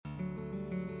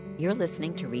You're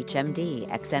listening to ReachMD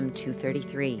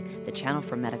XM233, the channel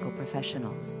for medical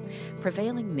professionals.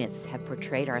 Prevailing myths have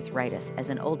portrayed arthritis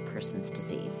as an old person's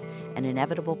disease, an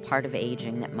inevitable part of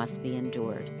aging that must be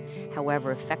endured.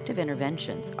 However, effective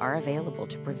interventions are available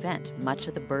to prevent much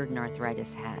of the burden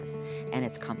arthritis has and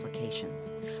its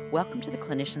complications. Welcome to the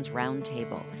Clinicians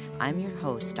Roundtable. I'm your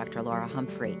host, Dr. Laura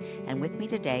Humphrey, and with me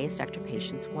today is Dr.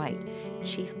 Patience White,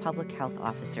 Chief Public Health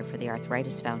Officer for the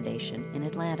Arthritis Foundation in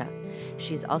Atlanta.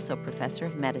 She's also Professor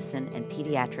of Medicine and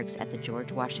Pediatrics at the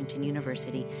George Washington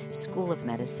University School of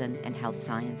Medicine and Health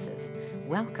Sciences.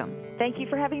 Welcome. Thank you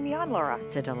for having me on, Laura.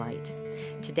 It's a delight.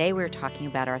 Today we're talking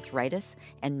about arthritis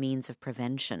and means of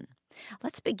prevention.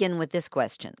 Let's begin with this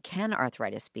question. Can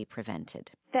arthritis be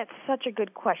prevented? That's such a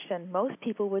good question. Most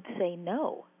people would say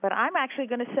no, but I'm actually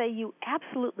going to say you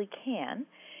absolutely can.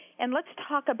 And let's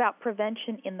talk about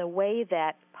prevention in the way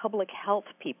that public health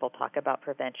people talk about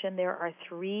prevention. There are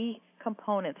three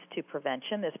components to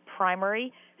prevention. There's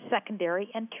primary, secondary,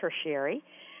 and tertiary.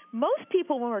 Most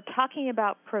people, when we're talking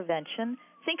about prevention,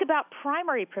 think about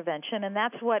primary prevention, and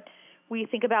that's what we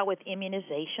think about with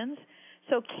immunizations.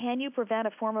 So can you prevent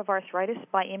a form of arthritis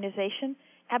by immunization?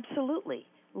 Absolutely.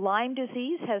 Lyme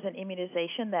disease has an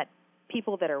immunization that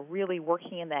people that are really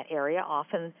working in that area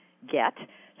often get.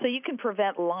 So you can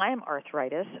prevent Lyme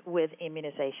arthritis with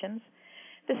immunizations.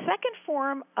 The second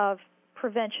form of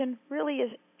prevention really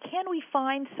is, can we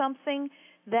find something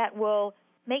that will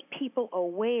make people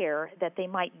aware that they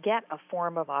might get a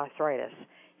form of arthritis?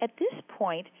 At this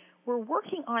point, we're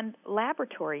working on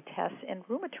laboratory tests in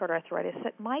rheumatoid arthritis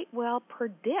that might well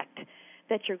predict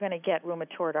that you're going to get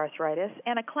rheumatoid arthritis.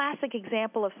 And a classic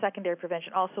example of secondary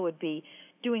prevention also would be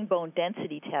doing bone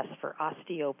density tests for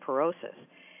osteoporosis.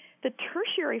 The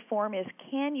tertiary form is,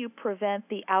 can you prevent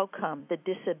the outcome, the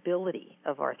disability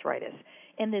of arthritis?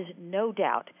 And there's no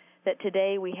doubt that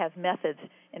today we have methods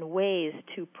and ways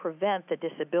to prevent the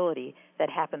disability that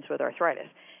happens with arthritis.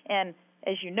 And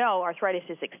as you know, arthritis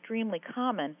is extremely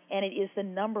common, and it is the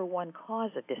number one cause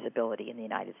of disability in the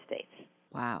United States.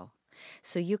 Wow.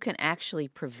 So you can actually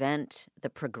prevent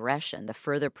the progression, the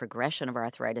further progression of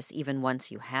arthritis even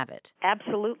once you have it.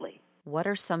 Absolutely. What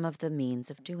are some of the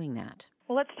means of doing that?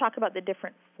 Well, let's talk about the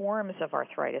different forms of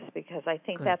arthritis, because I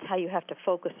think that's how you have to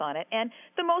focus on it. And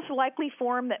the most likely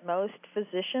form that most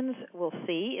physicians will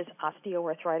see is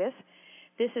osteoarthritis.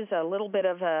 This is a little bit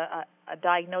of a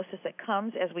diagnosis that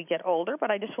comes as we get older,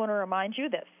 but I just want to remind you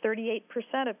that 38%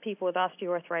 of people with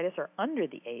osteoarthritis are under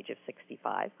the age of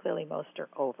 65. Clearly, most are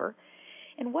over.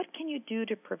 And what can you do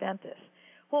to prevent this?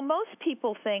 Well, most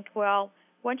people think, well,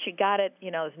 once you got it,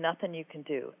 there's nothing you can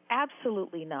do.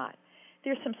 Absolutely not.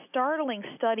 There's some startling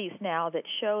studies now that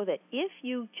show that if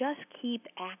you just keep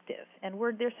active, and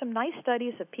there's some nice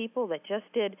studies of people that just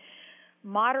did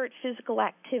moderate physical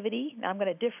activity. Now, I'm going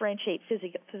to differentiate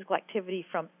physical activity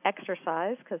from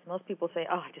exercise, because most people say,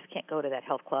 I just can't go to that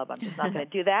health club. I'm just not going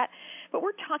to do that. But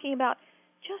we're talking about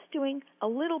just doing a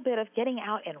little bit of getting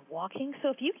out and walking. So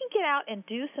if you can get out and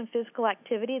do some physical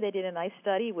activity, they did a nice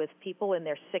study with people in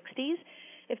their 60s.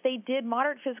 If they did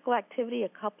moderate physical activity a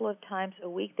couple of times a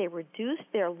week, they reduced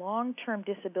their long-term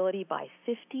disability by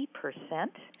 50%.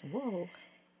 Whoa.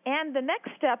 And the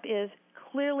next step is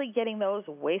clearly getting those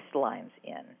waistlines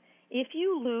in. If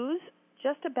you lose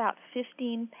just about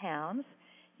 15 pounds,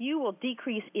 you will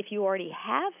decrease, if you already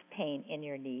have pain in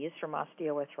your knees from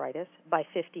osteoarthritis, by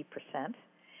 50%.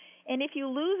 And if you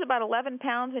lose about 11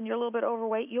 pounds and you're a little bit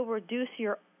overweight, you'll reduce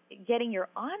getting your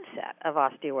onset of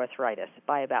osteoarthritis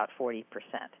by about 40%.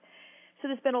 So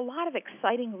there's been a lot of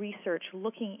exciting research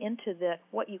looking into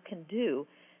what you can do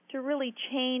to really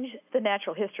change the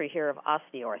natural history here of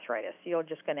osteoarthritis. You're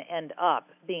just going to end up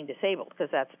being disabled, because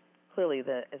that's clearly,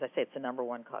 as I say, it's the number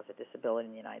one cause of disability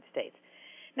in the United States.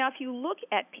 Now, if you look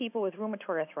at people with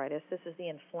rheumatoid arthritis, this is the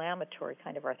inflammatory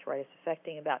kind of arthritis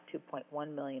affecting about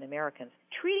 2.1 million Americans.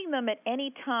 Treating them at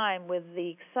any time with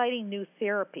the exciting new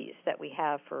therapies that we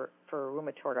have for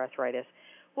rheumatoid arthritis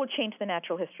will change the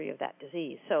natural history of that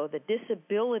disease. So the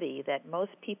disability that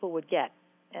most people would get,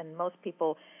 and most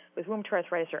people with rheumatoid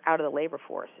arthritis are out of the labor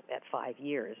force at 5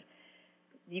 years,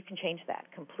 you can change that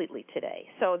completely today.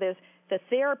 So there's the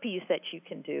therapies that you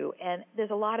can do, and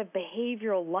there's a lot of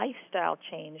behavioral lifestyle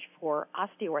change for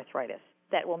osteoarthritis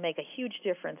that will make a huge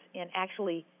difference in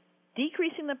actually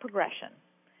decreasing the progression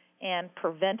and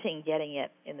preventing getting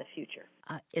it in the future.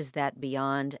 Is that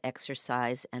beyond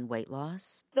exercise and weight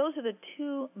loss? Those are the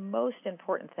two most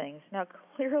important things. Now,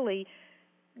 clearly,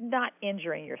 not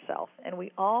injuring yourself. And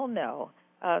we all know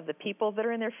the people that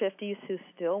are in their 50s who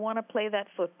still want to play that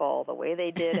football the way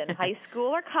they did in high school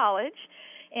or college.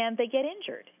 and they get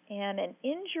injured. And an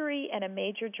injury and a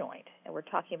major joint, and we're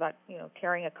talking about,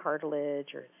 tearing a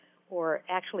cartilage or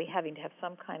actually having to have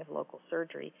some kind of local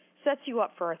surgery, sets you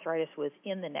up for arthritis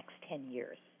within the next 10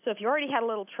 years. So if you already had a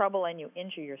little trouble and you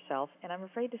injure yourself, and I'm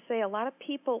afraid to say a lot of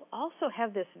people also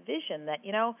have this vision that,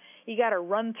 you got to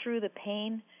run through the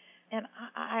pain, and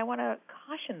I want to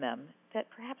caution them that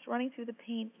perhaps running through the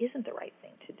pain isn't the right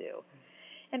thing to do.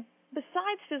 And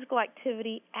besides physical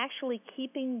activity, actually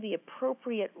keeping the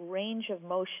appropriate range of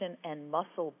motion and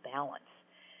muscle balance.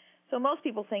 So most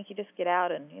people think you just get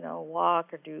out and,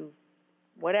 walk or do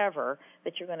whatever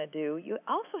that you're going to do. You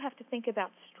also have to think about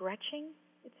stretching.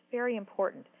 It's very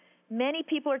important. Many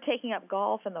people are taking up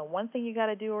golf, and the one thing you got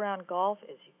to do around golf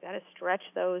is you've got to stretch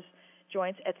those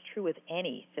joints. That's true with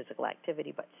any physical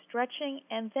activity, but stretching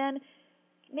and then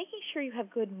making sure you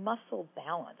have good muscle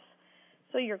balance.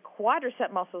 So your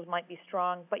quadricep muscles might be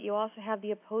strong, but you also have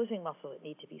the opposing muscles that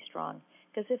need to be strong,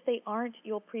 because if they aren't,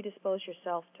 you'll predispose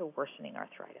yourself to worsening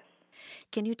arthritis.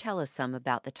 Can you tell us some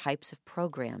about the types of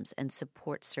programs and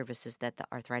support services that the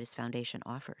Arthritis Foundation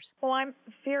offers? Well, I'm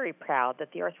very proud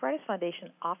that the Arthritis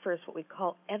Foundation offers what we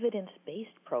call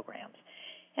evidence-based programs.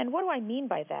 And what do I mean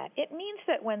by that? It means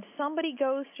that when somebody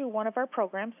goes through one of our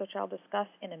programs, which I'll discuss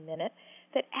in a minute,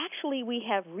 that actually we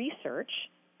have research,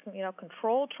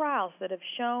 controlled trials that have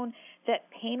shown that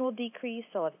pain will decrease,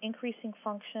 they'll have increasing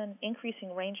function,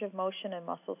 increasing range of motion and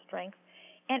muscle strength,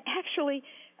 and actually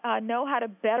know how to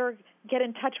better get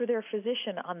in touch with their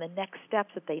physician on the next steps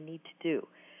that they need to do.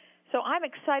 So I'm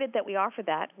excited that we offer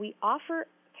that. We offer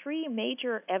 3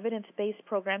 major evidence-based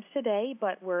programs today,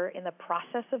 but we're in the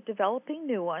process of developing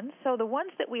new ones. So the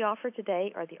ones that we offer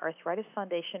today are the Arthritis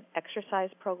Foundation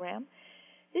Exercise Program.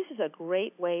 This is a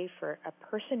great way for a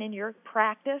person in your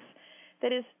practice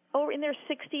that is over in their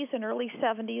 60s and early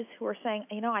 70s who are saying,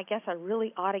 I guess I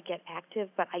really ought to get active,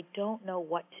 but I don't know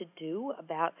what to do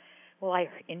about, will I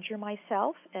injure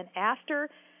myself? And after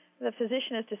the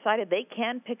physician has decided they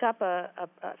can pick up a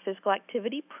physical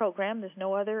activity program, there's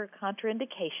no other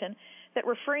contraindication, that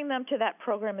referring them to that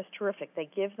program is terrific. They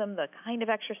give them the kind of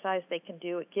exercise they can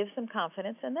do. It gives them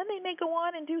confidence, and then they may go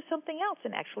on and do something else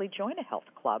and actually join a health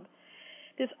club.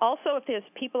 There's also, if there's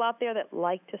people out there that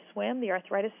like to swim, the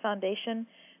Arthritis Foundation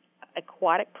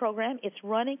aquatic program, it's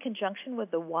run in conjunction with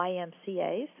the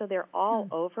YMCA, so they're all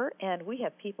over, and we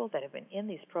have people that have been in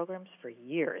these programs for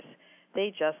years.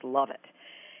 They just love it.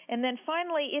 And then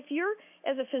finally, if you're,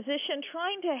 as a physician,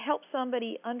 trying to help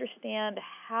somebody understand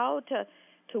how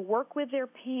to work with their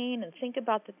pain and think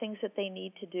about the things that they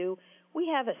need to do, we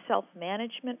have a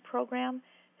self-management program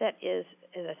that is,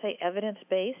 as I say,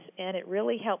 evidence-based, and it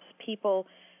really helps people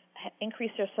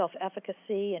increase their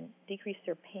self-efficacy and decrease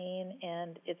their pain,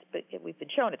 and we've been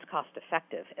shown it's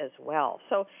cost-effective as well.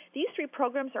 So these 3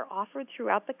 programs are offered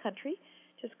throughout the country.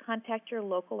 Just contact your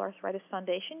local Arthritis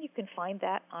Foundation. You can find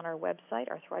that on our website,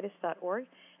 arthritis.org,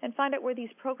 and find out where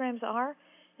these programs are.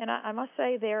 And I must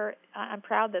say, I'm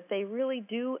proud that they really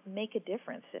do make a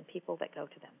difference in people that go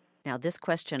to them. Now, this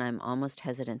question I'm almost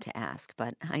hesitant to ask,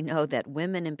 but I know that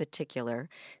women in particular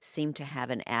seem to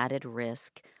have an added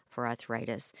risk for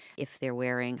arthritis if they're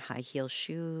wearing high-heel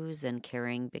shoes and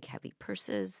carrying big, heavy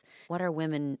purses. What are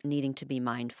women needing to be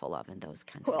mindful of in those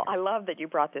kinds of areas? Well, I love that you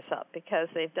brought this up because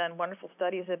they've done wonderful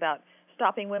studies about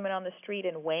stopping women on the street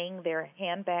and weighing their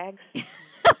handbags.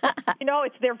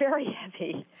 They're very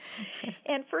heavy.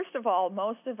 And first of all,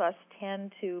 most of us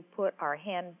tend to put our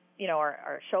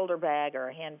our shoulder bag or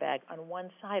a handbag on one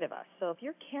side of us. So if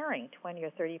you're carrying 20 or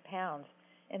 30 pounds,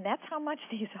 and that's how much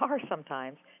these are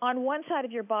sometimes, on one side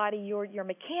of your body, your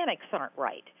mechanics aren't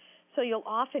right. So you'll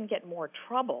often get more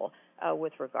trouble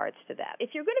with regards to that.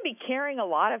 If you're going to be carrying a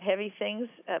lot of heavy things,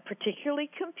 particularly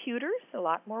computers, a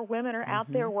lot more women are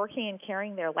out there working and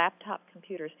carrying their laptop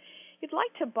computers, you'd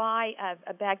like to buy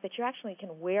a bag that you actually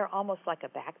can wear almost like a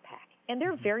backpack. And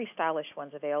there are very stylish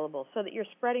ones available so that you're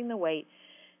spreading the weight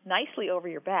nicely over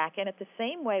your back. And at the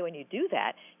same way, when you do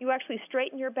that, you actually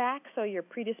straighten your back so you're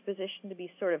predispositioned to be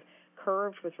sort of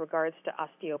curved with regards to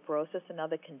osteoporosis,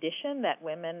 another condition that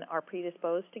women are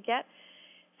predisposed to get.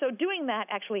 So doing that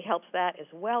actually helps that, as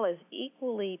well as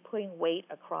equally putting weight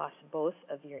across both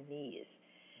of your knees.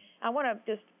 I want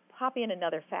to just pop in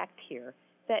another fact here,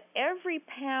 that every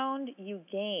pound you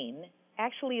gain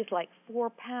actually is like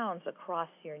 4 pounds across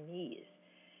your knees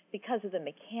because of the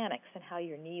mechanics and how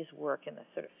your knees work and the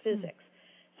sort of physics.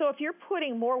 So if you're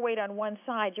putting more weight on one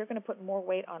side, you're going to put more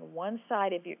weight on one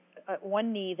side of your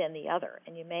one knee than the other,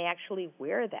 and you may actually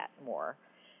wear that more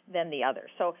than the other.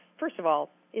 So first of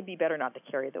all, it'd be better not to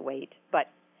carry the weight, but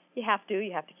You have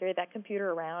to carry that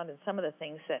computer around and some of the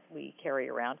things that we carry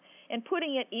around. And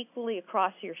putting it equally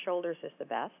across your shoulders is the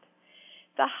best.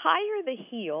 The higher the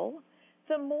heel,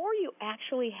 the more you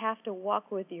actually have to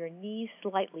walk with your knees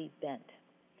slightly bent.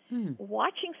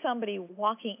 Watching somebody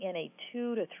walking in a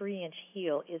 2 to 3 inch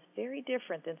heel is very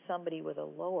different than somebody with a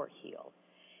lower heel.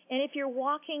 And if you're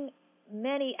walking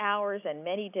many hours and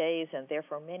many days and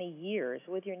therefore many years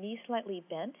with your knees slightly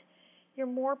bent, you're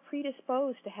more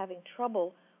predisposed to having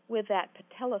trouble with that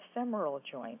patellofemoral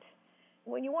joint.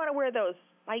 When you want to wear those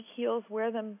bike heels,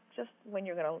 wear them just when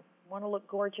you're going to want to look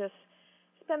gorgeous.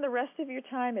 Spend the rest of your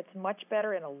time, it's much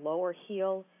better in a lower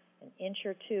heel, an inch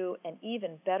or two, and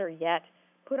even better yet,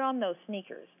 put on those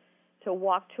sneakers to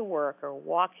walk to work or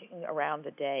walking around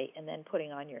the day and then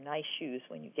putting on your nice shoes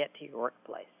when you get to your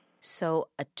workplace. So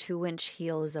a 2-inch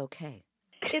heel is okay?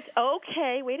 It's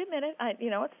okay. Wait a minute.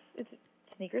 It's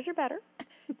sneakers are better.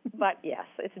 But yes,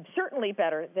 it's certainly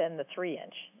better than the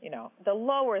 3-inch. The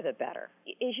lower the better.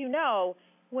 As you know,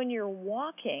 when you're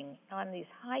walking on these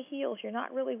high heels, you're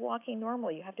not really walking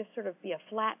normally. You have to sort of be a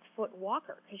flat foot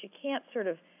walker because you can't sort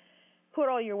of put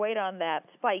all your weight on that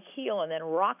spike heel and then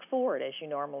rock forward as you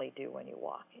normally do when you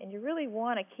walk. And you really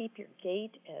want to keep your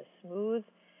gait as smooth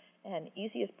and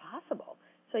easy as possible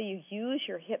so you use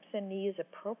your hips and knees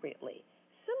appropriately.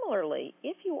 Similarly,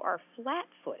 if you are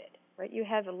flat-footed, right, you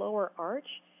have a lower arch,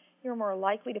 you're more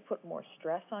likely to put more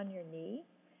stress on your knee.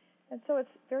 And so it's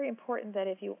very important that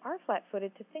if you are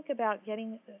flat-footed to think about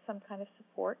getting some kind of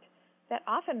support. That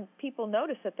often people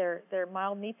notice that their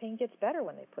mild knee pain gets better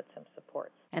when they put some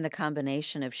supports. And the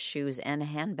combination of shoes and a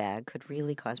handbag could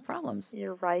really cause problems.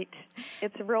 You're right.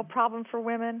 It's a real problem for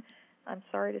women, I'm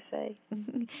sorry to say.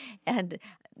 And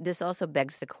this also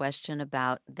begs the question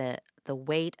about the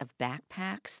weight of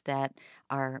backpacks that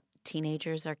our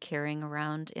teenagers are carrying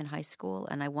around in high school,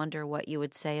 and I wonder what you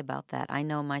would say about that. I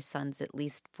know my son's at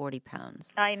least 40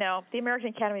 pounds. I know. The American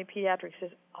Academy of Pediatrics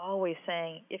is always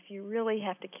saying, if you really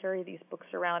have to carry these books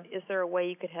around, is there a way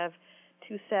you could have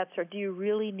 2 sets, or do you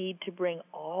really need to bring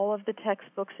all of the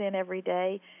textbooks in every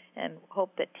day? And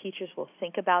hope that teachers will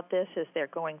think about this as they're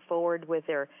going forward with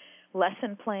their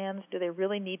lesson plans. Do they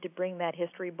really need to bring that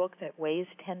history book that weighs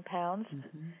 10 pounds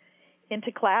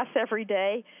into class every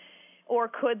day? Or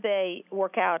could they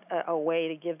work out a way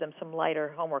to give them some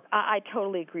lighter homework? I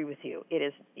totally agree with you.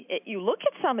 You look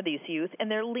at some of these youth,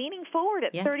 and they're leaning forward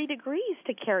at 30 degrees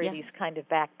to carry these kind of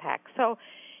backpacks. So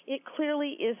it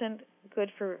clearly isn't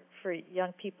good for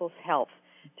young people's health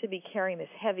to be carrying this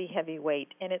heavy, heavy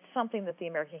weight. And it's something that the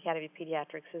American Academy of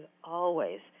Pediatrics is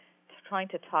always trying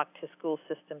to talk to school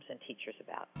systems and teachers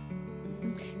about.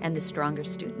 And the stronger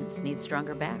students need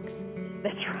stronger backs.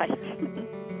 That's right.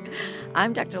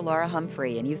 I'm Dr. Laura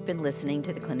Humphrey, and you've been listening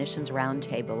to the Clinicians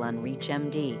Roundtable on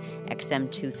ReachMD,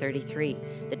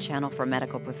 XM233, the channel for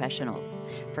medical professionals.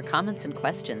 For comments and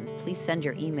questions, please send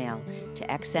your email to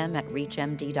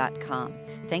xm@reachmd.com.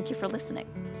 Thank you for listening.